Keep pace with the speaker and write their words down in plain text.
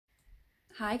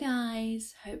Hi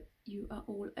guys, hope you are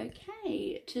all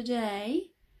okay. Today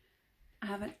I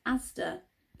have an ASDA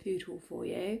food haul for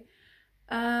you.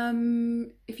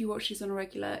 If you watch this on a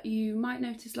regular, you might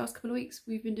notice last couple of weeks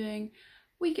we've been doing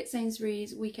week at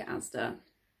Sainsbury's, week at ASDA,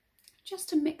 just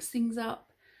to mix things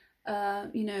up.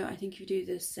 You know, I think if you do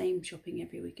the same shopping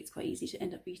every week, it's quite easy to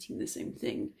end up eating the same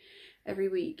thing every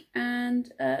week.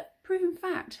 And proven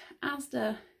fact,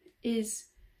 ASDA is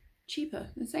cheaper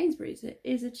than Sainsbury's. It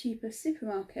is a cheaper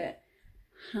supermarket.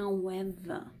 However,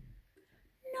 not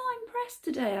impressed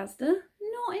today, ASDA.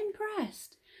 Not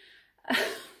impressed.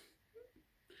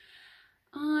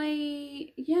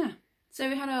 So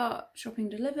we had our shopping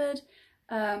delivered.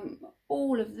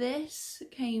 All of this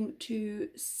came to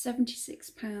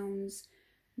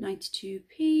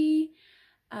 £76.92p.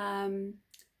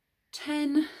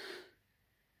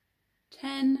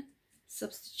 10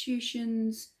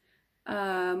 substitutions,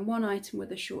 one item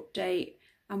with a short date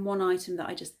and one item that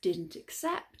I just didn't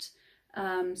accept.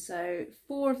 So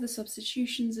 4 of the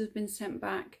substitutions have been sent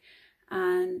back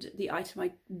and the item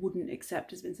I wouldn't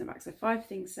accept has been sent back. So 5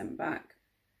 things sent back.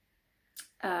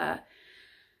 A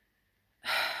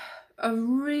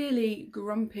really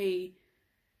grumpy,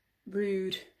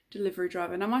 rude delivery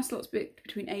driver. Now my slot's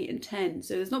between 8 and 10,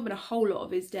 so there's not been a whole lot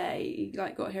of his day. He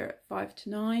got here at 5 to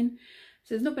 9,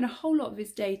 so there's not been a whole lot of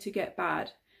his day to get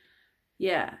bad.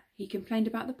 Yeah, he complained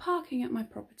about the parking at my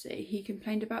property. He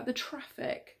complained about the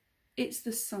traffic. It's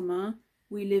the summer.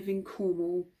 We live in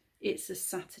Cornwall. It's a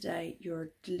Saturday. You're a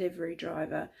delivery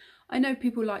driver. I know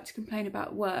people like to complain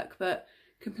about work, but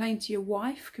complain to your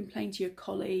wife, complain to your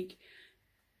colleague.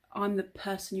 I'm the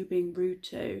person you're being rude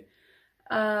to.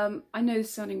 I know this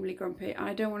is sounding really grumpy, and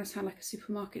I don't want to sound like a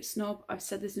supermarket snob. I've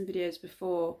said this in videos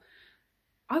before.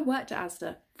 I worked at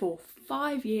ASDA for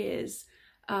 5 years.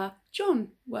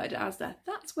 John worked at ASDA.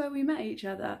 That's where we met each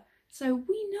other. So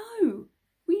we know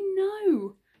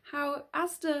how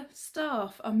ASDA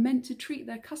staff are meant to treat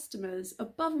their customers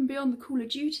above and beyond the call of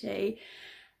duty.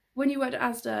 When you work at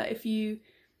ASDA,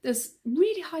 there's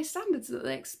really high standards that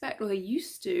they expect, or they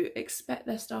used to expect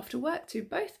their staff to work to.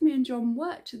 Both me and John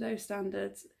worked to those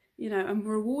standards, you know, and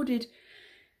were awarded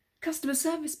customer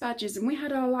service badges, and we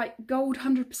had our like gold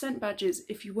 100% badges.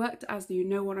 If you worked at ASDA, you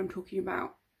know what I'm talking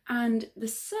about. And the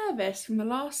service from the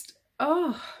last,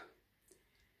 I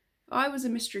was a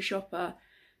mystery shopper.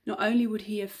 Not only would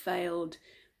he have failed,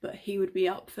 but he would be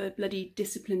up for bloody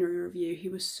disciplinary review. He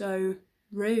was so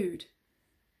rude.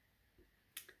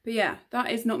 But yeah,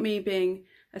 that is not me being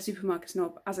a supermarket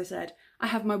snob. As I said, I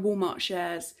have my Walmart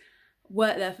shares,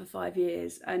 worked there for 5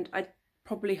 years, and I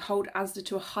probably hold ASDA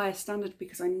to a higher standard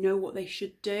because I know what they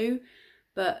should do.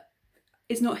 But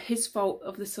it's not his fault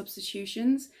of the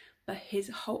substitutions, but his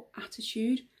whole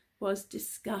attitude was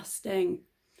disgusting.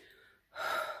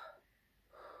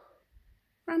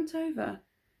 Rant over.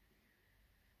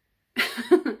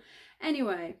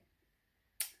 Anyway,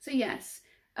 so yes,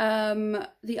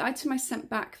 the item I sent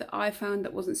back that I found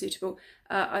that wasn't suitable,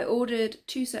 I ordered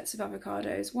 2 sets of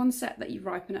avocados, one set that you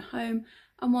ripen at home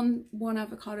and one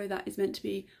avocado that is meant to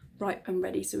be ripe and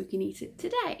ready so we can eat it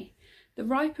today. The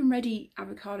ripe and ready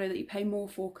avocado that you pay more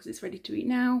for because it's ready to eat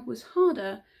now was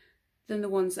harder than the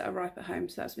ones that are ripe at home,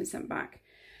 so that's been sent back.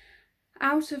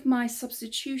 Out of my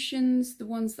substitutions, the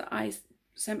ones that I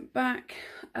sent back,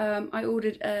 I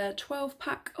ordered a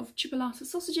 12-pack of chipolata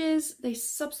sausages. They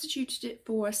substituted it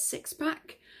for a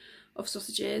 6-pack of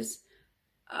sausages,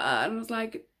 and I was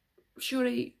like,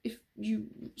 surely if you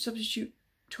substitute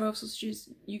 12 sausages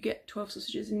you get 12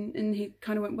 sausages, and he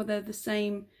kind of went, well, they're the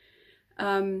same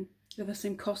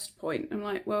cost point. I'm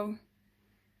like, well,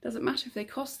 doesn't matter if they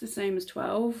cost the same as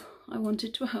 12. I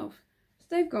wanted 12. So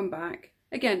they've gone back.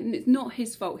 Again, it's not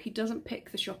his fault. He doesn't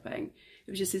pick the shopping.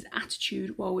 It was just his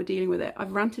attitude while we're dealing with it.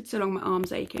 I've ranted so long my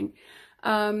arm's aching.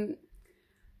 I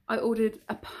ordered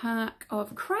a pack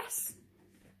of cress.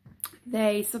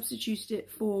 They substituted it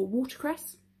for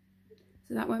watercress,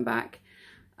 so that went back.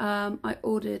 I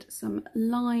ordered some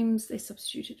limes. They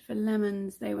substituted for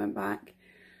lemons. They went back.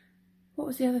 What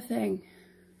was the other thing?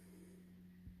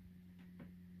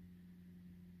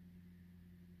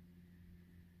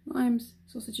 Limes,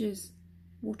 sausages,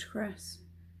 watercress.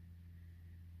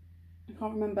 I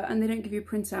can't remember, and they don't give you a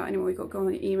printout anymore. You've got to go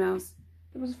on your emails.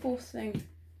 There was a 4th thing.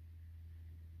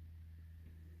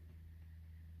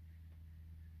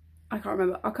 I can't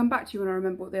remember. I'll come back to you when I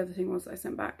remember what the other thing was that I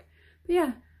sent back. But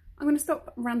yeah, I'm going to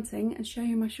stop ranting and show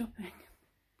you my shopping.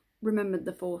 Remembered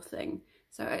the 4th thing.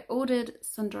 So I ordered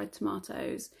sun-dried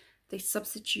tomatoes. They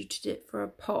substituted it for a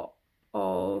pot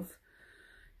of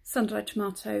sun-dried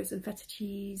tomatoes and feta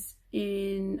cheese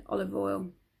in olive oil.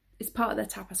 it's part of their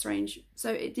tapas range.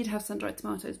 So it did have sun-dried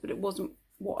tomatoes, but it wasn't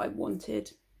what I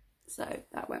wanted. So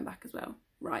that went back as well.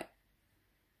 Right,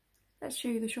 let's show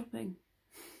you the shopping.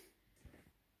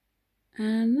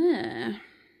 And there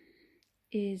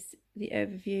is the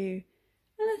overview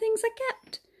and the things I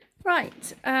kept.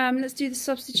 Right, let's do the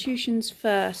substitutions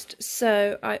first.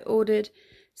 So I ordered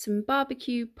some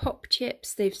barbecue pop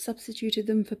chips. They've substituted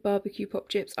them for barbecue pop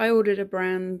chips. I ordered a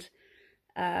brand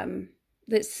that's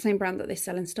the same brand that they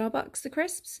sell in Starbucks, the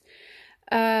crisps.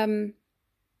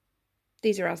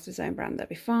 These are ASDA's own brand, they'll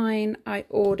be fine. I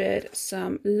ordered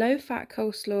some low-fat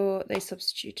coleslaw. They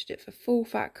substituted it for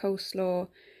full-fat coleslaw.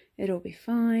 It'll be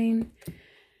fine.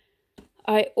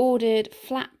 I ordered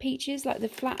flat peaches, like the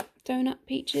flat donut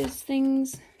peaches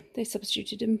things. They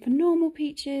substituted them for normal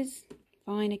peaches.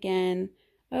 Fine again.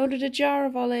 I ordered a jar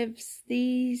of olives.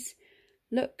 These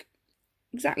look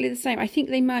exactly the same. I think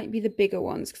they might be the bigger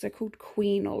ones because they're called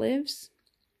Queen olives.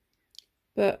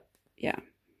 But yeah,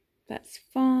 that's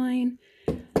fine.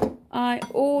 I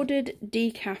ordered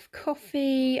decaf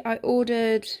coffee. I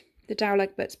ordered the Dow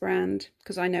Legberts brand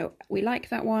because I know we like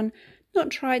that one. Not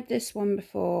tried this one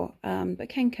before, but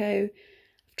Kenko.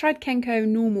 I've tried Kenko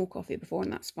normal coffee before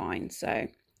and that's fine. So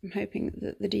I'm hoping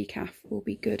that the decaf will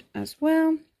be good as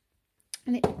well.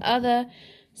 And the other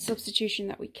substitution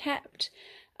that we kept,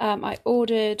 I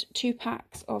ordered 2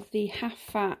 packs of the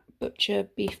half-fat butcher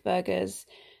beef burgers,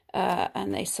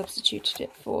 and they substituted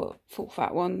it for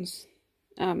full-fat ones.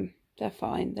 They're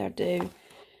fine, they're do.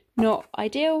 Not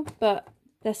ideal, but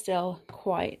they're still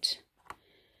quite,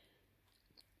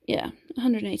 yeah,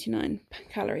 189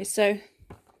 calories. So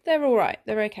they're all right,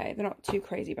 they're okay. They're not too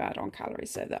crazy bad on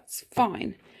calories, so that's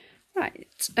fine.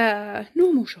 Right,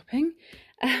 normal shopping.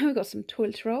 We've got some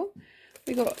toilet roll.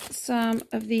 We got some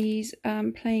of these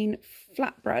plain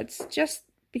flatbreads, just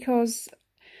because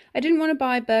I didn't want to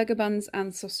buy burger buns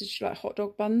and sausage, like hot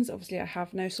dog buns. Obviously, I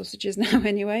have no sausages now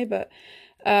anyway, but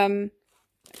I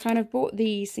kind of bought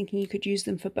these thinking you could use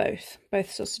them for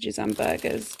both sausages and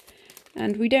burgers.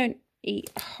 And we don't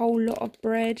eat a whole lot of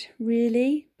bread,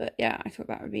 really, but yeah, I thought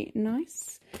that would be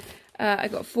nice. I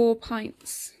got 4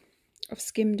 pints of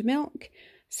skimmed milk.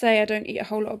 Say I don't eat a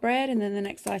whole lot of bread, and then the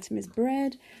next item is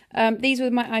bread. These were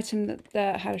my item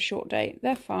that had a short date.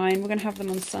 They're fine. We're going to have them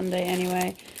on Sunday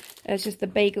anyway. It's just the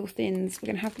bagel thins. We're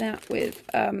going to have that with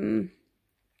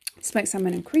smoked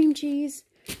salmon and cream cheese.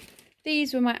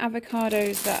 These were my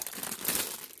avocados that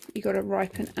you got to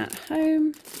ripen at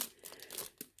home.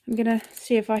 I'm going to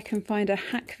see if I can find a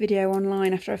hack video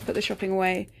online after I've put the shopping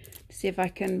away to see if I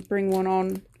can bring one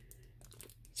on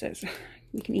so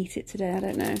we can eat it today. I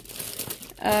don't know.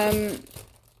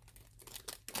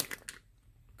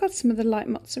 Got some of the light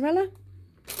mozzarella.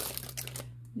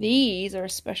 These are a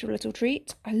special little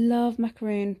treat. I love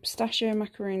macaroon. Pistachio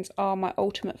macaroons are my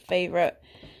ultimate favourite.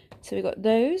 So we got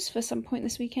those for some point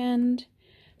this weekend.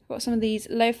 I've got some of these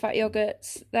low-fat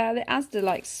yogurts. They're the ASDA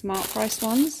like smart price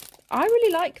ones. I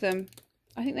really like them.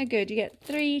 I think they're good. You get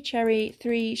 3 cherry,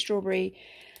 3 strawberry.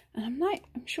 And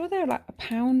I'm sure they're like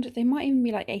 £1. They might even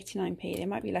be like 89p. They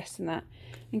might be less than that.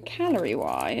 And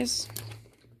calorie-wise,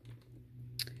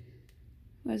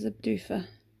 where's the doofer?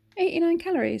 89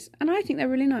 calories. And I think they're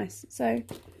really nice. So,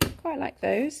 quite like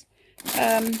those.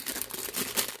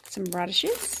 Some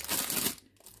radishes.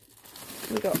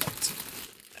 We got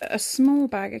a small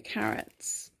bag of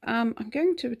carrots. I'm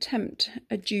going to attempt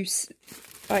a juice,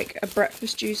 like a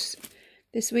breakfast juice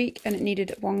this week. And it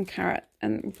needed 1 carrot.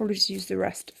 And we'll probably just use the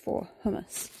rest for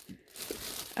hummus.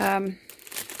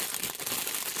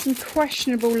 Some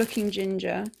questionable looking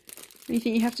ginger. You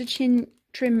think you have to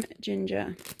trim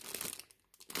ginger,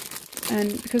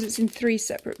 and because it's in 3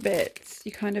 separate bits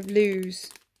you kind of lose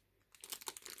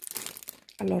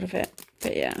a lot of it,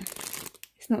 but yeah,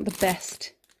 it's not the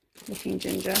best looking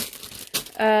ginger.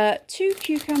 2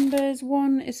 cucumbers.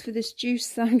 1 is for this juice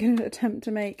that I'm going to attempt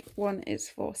to make, 1 is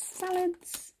for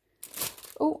salads.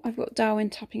 Oh, I've got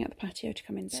Darwin tapping at the patio to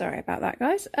come in. Sorry about that,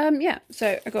 guys. Yeah,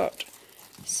 so I got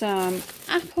some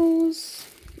apples.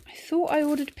 I thought I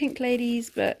ordered pink ladies,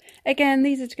 but again,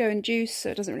 these are to go in juice,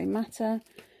 so it doesn't really matter.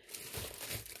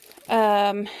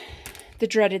 The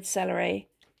dreaded celery.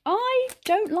 I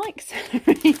don't like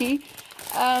celery.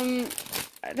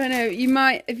 I don't know, you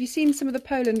might, have you seen some of the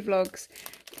Poland vlogs?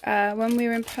 When we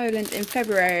were in Poland in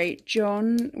February,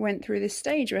 John went through this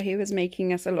stage where he was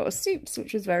making us a lot of soups,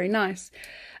 which was very nice.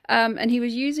 And he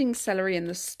was using celery in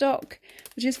the stock,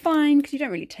 which is fine because you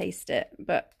don't really taste it,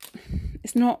 but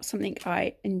it's not something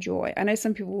I enjoy. I know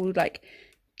some people would like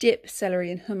dip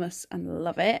celery in hummus and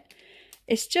love it.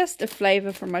 It's just a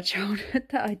flavour from my childhood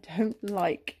that I don't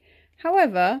like.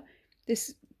 However,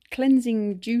 this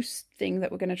cleansing juice thing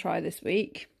that we're going to try this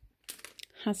week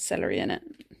has celery in it.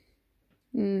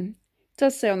 It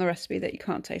does say on the recipe that you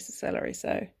can't taste the celery,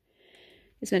 so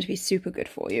it's meant to be super good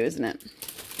for you, isn't it?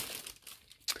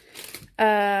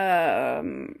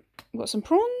 We've got some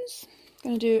prawns.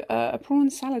 Going to do a prawn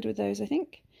salad with those, I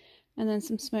think. And then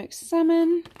some smoked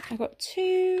salmon. I got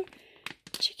 2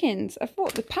 chickens. I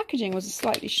thought the packaging was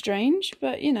slightly strange,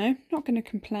 but you know, not going to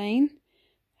complain.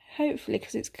 Hopefully,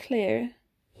 because it's clear.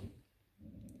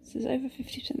 This is over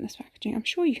 50% in this packaging. I'm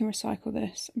sure you can recycle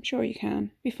this. I'm sure you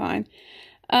can. Be fine.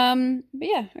 But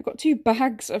yeah, I got 2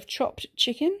 bags of chopped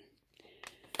chicken.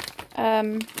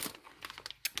 Some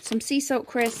sea salt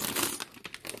crisps.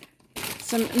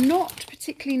 Some not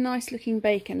particularly nice looking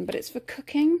bacon, but it's for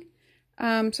cooking. So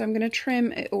I'm going to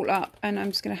trim it all up and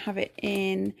I'm just going to have it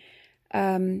in,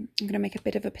 I'm going to make a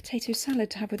bit of a potato salad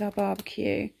to have with our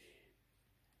barbecue.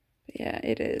 But yeah,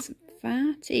 it is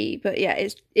fatty, but yeah,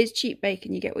 it's cheap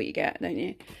bacon. You get what you get, don't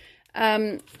you?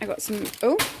 I got some,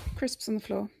 crisps on the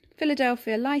floor.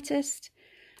 Philadelphia lightest.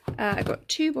 I got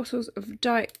 2 bottles of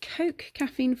Diet Coke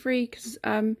caffeine free because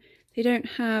they don't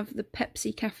have the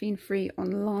Pepsi caffeine free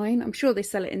online. I'm sure they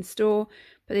sell it in store,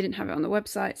 but they didn't have it on the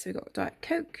website, so we got Diet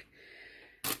Coke.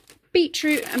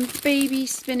 Beetroot and baby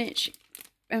spinach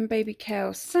and baby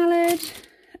kale salad.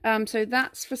 So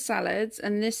that's for salads,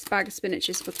 and this bag of spinach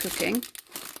is for cooking.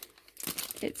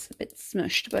 It's a bit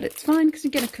smushed, but it's fine because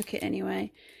I'm going to cook it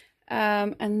anyway.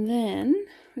 And then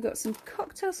we've got some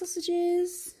cocktail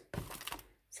sausages,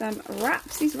 some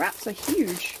wraps. These wraps are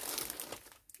huge.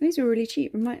 These are really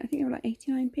cheap. I think they were like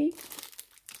 89p.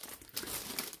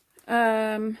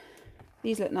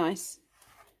 These look nice.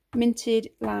 Minted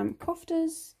lamb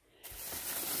koftas.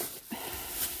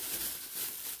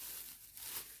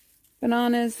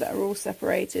 Bananas that are all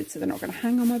separated, so they're not going to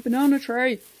hang on my banana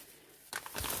tray.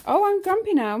 Oh, I'm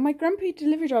grumpy now. My grumpy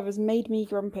delivery driver's made me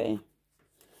grumpy.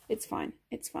 It's fine.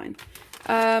 It's fine.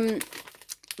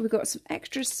 We've got some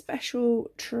extra special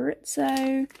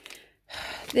chorizo.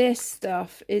 This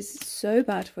stuff is so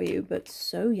bad for you, but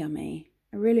so yummy.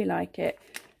 I really like it.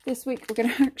 This week we're going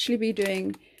to actually be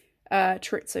doing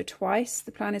chorizo twice.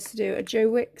 The plan is to do a Joe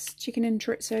Wicks chicken and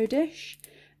chorizo dish,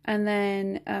 and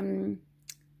then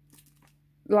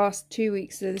last 2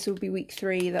 weeks, so this will be week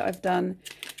 3, that I've done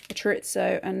a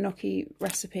chorizo and gnocchi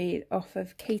recipe off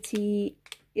of Katy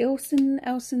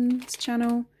Elson's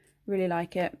channel. Really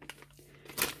like it.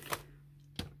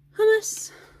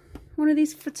 Hummus. One of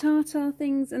these frittata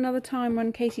things. Another time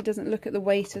when Katy doesn't look at the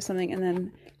weight of something and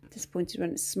then disappointed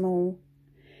when it's small.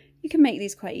 You can make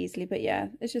these quite easily, but yeah,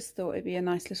 I just thought it'd be a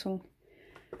nice little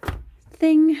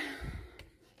thing.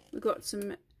 We've got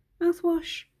some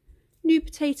mouthwash, new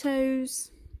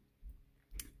potatoes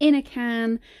in a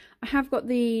can. I have got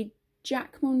the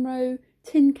Jack Monroe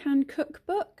Tin Can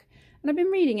Cookbook, and I've been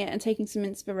reading it and taking some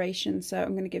inspiration, so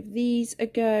I'm going to give these a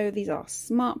go. These are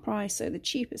smart price, so the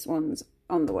cheapest ones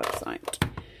on the website.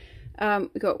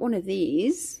 We got one of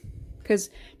these because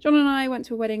John and I went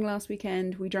to a wedding last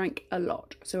weekend. We drank a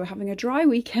lot, so we're having a dry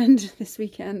weekend this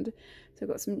weekend. So I've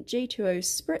got some J2O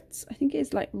Spritz. I think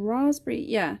it's like raspberry,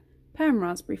 yeah, pear and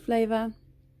raspberry flavour.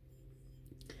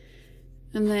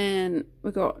 And then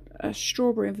we've got a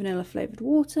strawberry and vanilla flavoured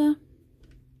water.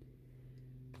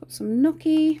 Got some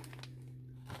gnocchi.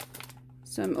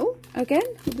 Some, oh, again,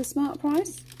 with the smart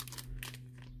price.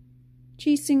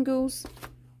 Cheese singles.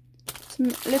 Some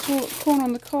little corn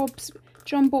on the cobs.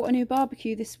 John bought a new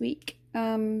barbecue this week.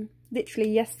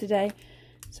 Literally yesterday.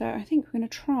 So I think we're going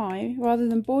to try, rather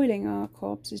than boiling our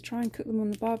cobs, is try and cook them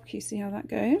on the barbecue, see how that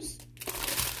goes.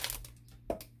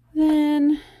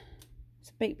 Then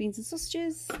baked beans and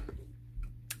sausages. A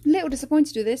little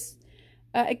disappointed with this.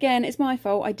 Again, it's my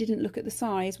fault. I didn't look at the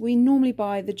size. We normally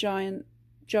buy the giant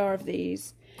jar of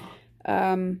these.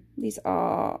 These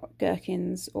are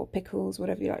gherkins or pickles,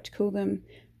 whatever you like to call them.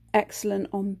 Excellent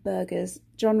on burgers.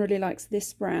 John really likes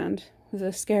this brand with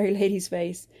a scary lady's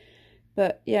face.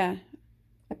 But yeah,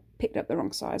 I picked up the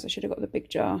wrong size. I should have got the big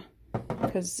jar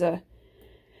because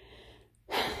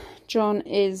John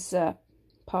is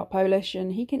part Polish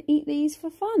and he can eat these for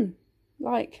fun.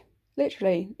 Like,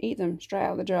 literally eat them straight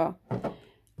out of the jar.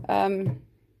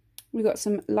 We've got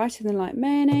some lighter than light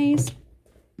mayonnaise.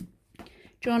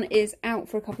 John is out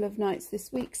for a couple of nights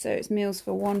this week, so it's meals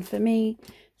for one for me.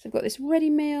 So I've got this ready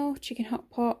meal, chicken hot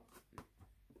pot.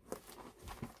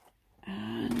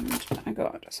 And I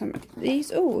got some of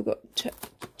these. Oh, we've got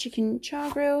chicken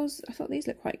char grills. I thought these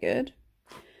looked quite good.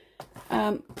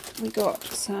 We got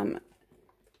some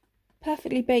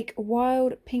perfectly baked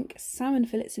wild pink salmon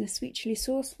fillets in a sweet chilli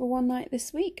sauce for one night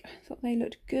this week. I thought they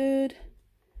looked good.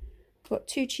 Got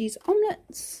 2 cheese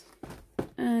omelettes.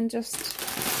 and just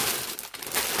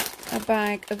a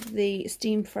bag of the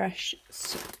Steam Fresh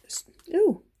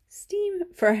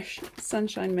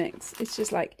Sunshine Mix. It's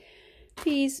just like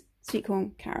peas, sweet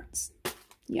corn, carrots.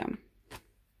 Yum.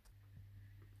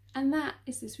 And that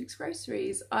is this week's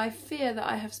groceries. I fear that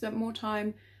I have spent more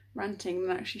time ranting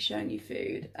than actually showing you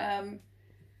food.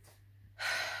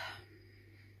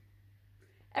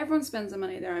 Everyone spends their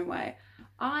money their own way.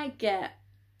 I don't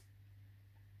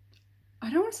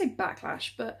want to say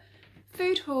backlash, but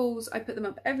food hauls, I put them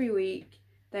up every week.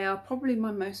 They are probably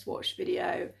my most watched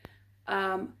video,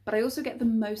 but I also get the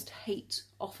most hate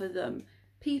off of them.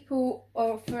 People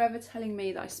are forever telling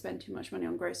me that I spend too much money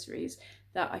on groceries,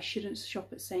 that I shouldn't shop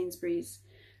at Sainsbury's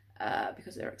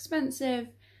because they're expensive.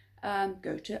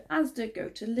 Go to ASDA, go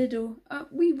to Lidl.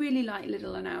 We really like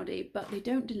Lidl and Aldi, but they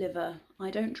don't deliver. I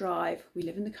don't drive. We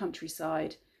live in the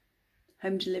countryside.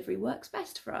 Home delivery works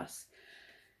best for us.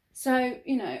 So,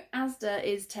 you know, ASDA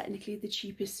is technically the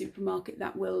cheapest supermarket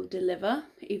that will deliver,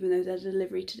 even though their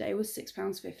delivery today was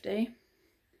 £6.50.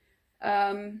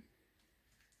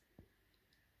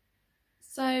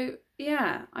 So,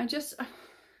 yeah, I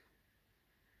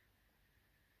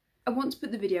want to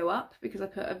put the video up because I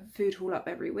put a food haul up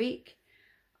every week.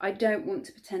 I don't want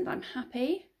to pretend I'm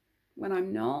happy when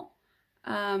I'm not,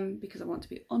 because I want to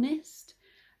be honest.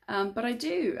 But I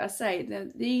do, I say,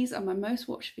 these are my most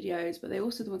watched videos, but they're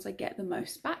also the ones I get the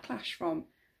most backlash from.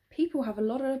 People have a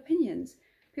lot of opinions.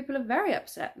 People are very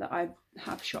upset that I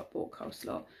have shop bought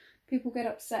coleslaw. People get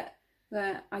upset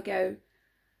that I go,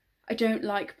 I don't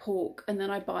like pork, and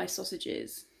then I buy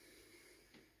sausages.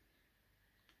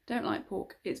 Don't like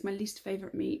pork. It's my least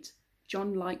favourite meat.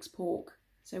 John likes pork,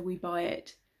 so we buy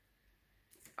it.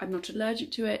 I'm not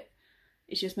allergic to it.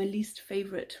 It's just my least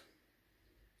favourite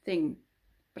thing.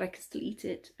 But I can still eat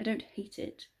it. I don't hate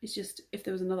it. It's just if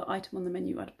there was another item on the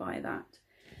menu, I'd buy that.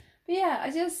 But yeah,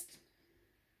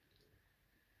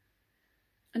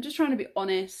 I'm just trying to be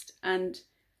honest, and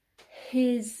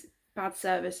his bad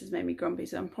service has made me grumpy,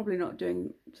 so I'm probably not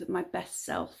doing my best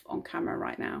self on camera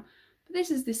right now. But this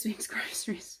is this week's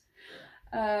groceries.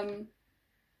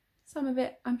 Some of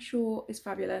it, I'm sure, is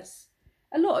fabulous.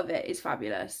 A lot of it is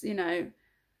fabulous, you know.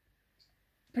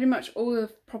 Pretty much all the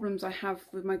problems I have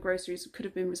with my groceries could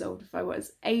have been resolved if I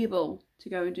was able to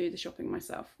go and do the shopping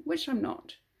myself, which I'm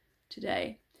not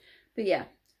today. But yeah,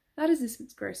 that is this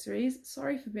week's groceries.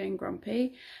 Sorry for being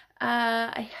grumpy.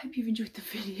 I hope you've enjoyed the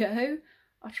video.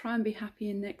 I'll try and be happy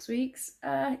in next week's.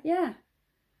 Yeah.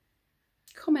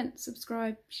 Comment,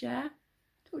 subscribe, share.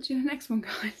 Talk to you in the next one,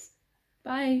 guys.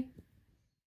 Bye.